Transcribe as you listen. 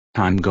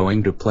I'm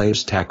going to play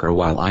Stacker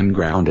while I'm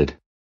grounded.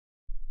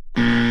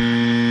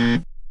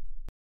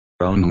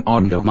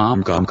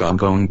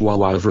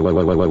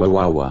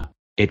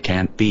 It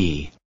can't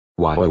be.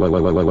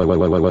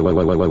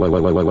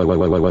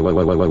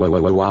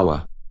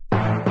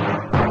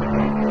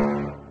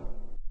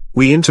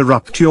 We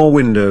interrupt your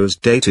Windows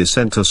data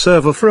center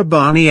server for a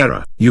Barney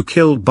error. You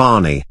killed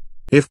Barney.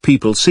 If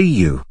people see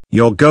you,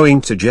 you're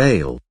going to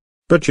jail.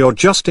 But you're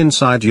just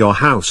inside your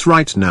house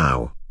right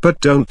now. But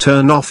don't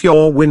turn off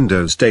your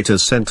Windows data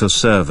center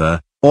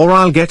server, or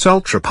I'll get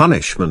ultra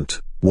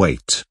punishment.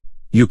 Wait.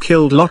 You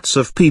killed lots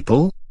of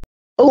people?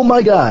 Oh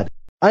my god.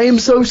 I am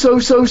so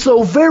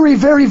very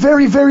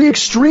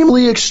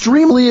extremely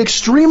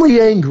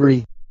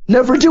angry.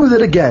 Never do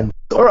that again,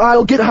 or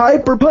I'll get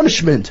hyper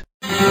punishment.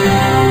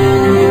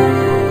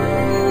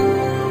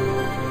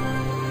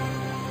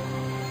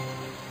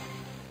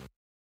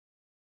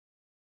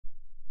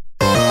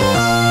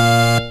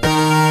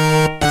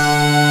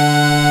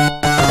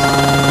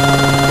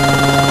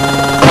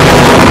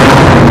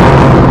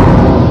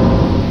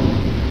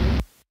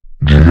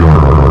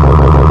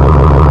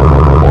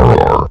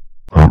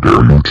 How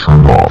dare you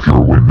turn off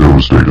your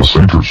Windows data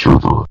center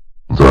server?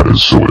 That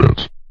is so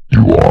it.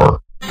 You are.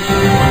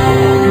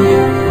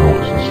 How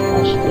is this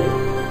possible?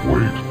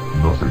 Wait,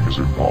 nothing is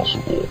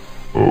impossible.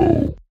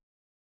 Oh.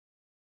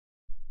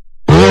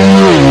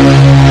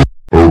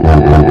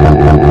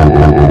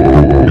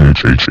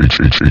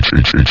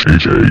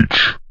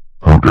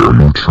 How dare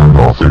you turn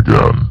off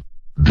again?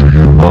 Do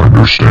you not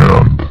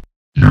understand?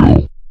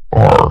 You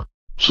are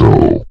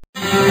so.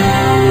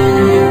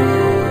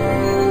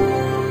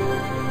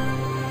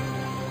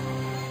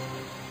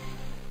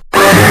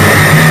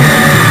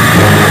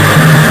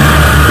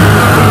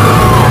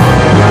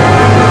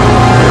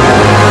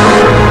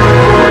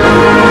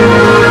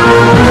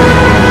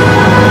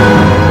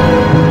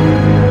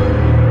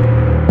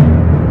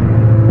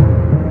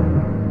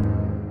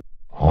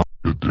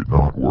 It did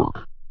not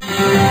work.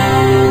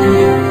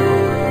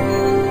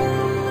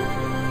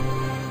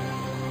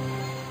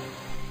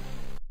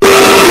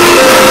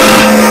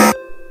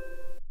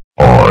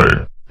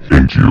 I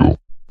hate you.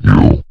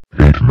 You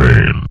hate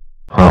Maine.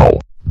 How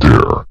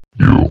dare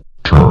you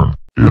turn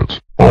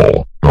it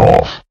all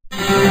off?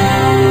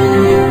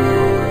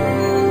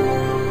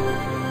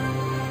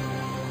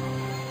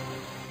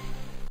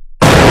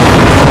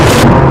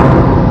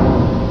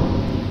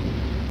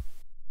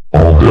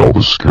 All hail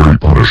the scary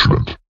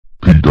punishment.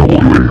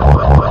 PWA ha.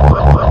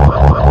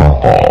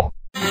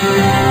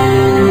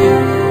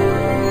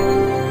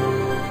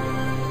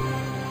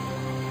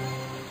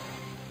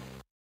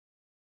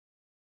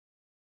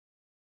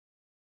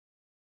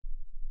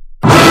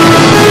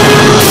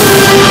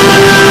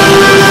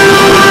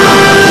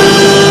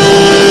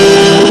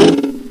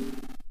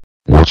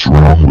 What's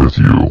wrong with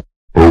you?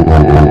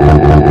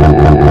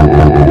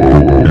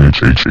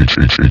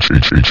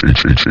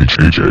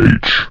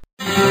 H.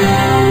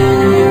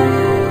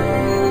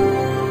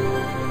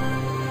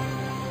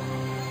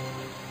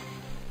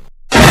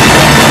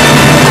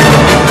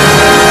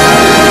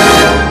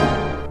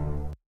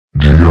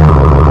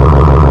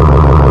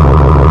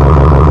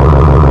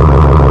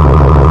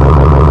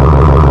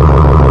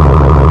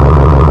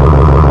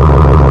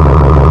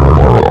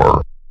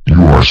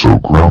 You are so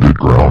grounded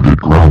for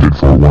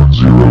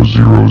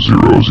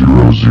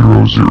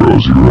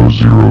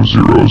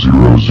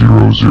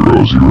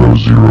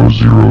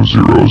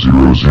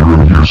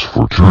 100,000,000,000,000,000,000,000 years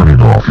for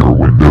turning off your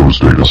Windows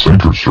data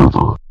center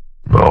server.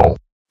 Now,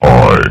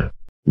 I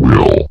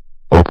will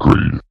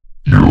upgrade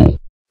you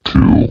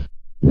to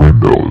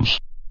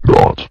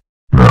Windows.net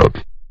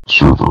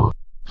server.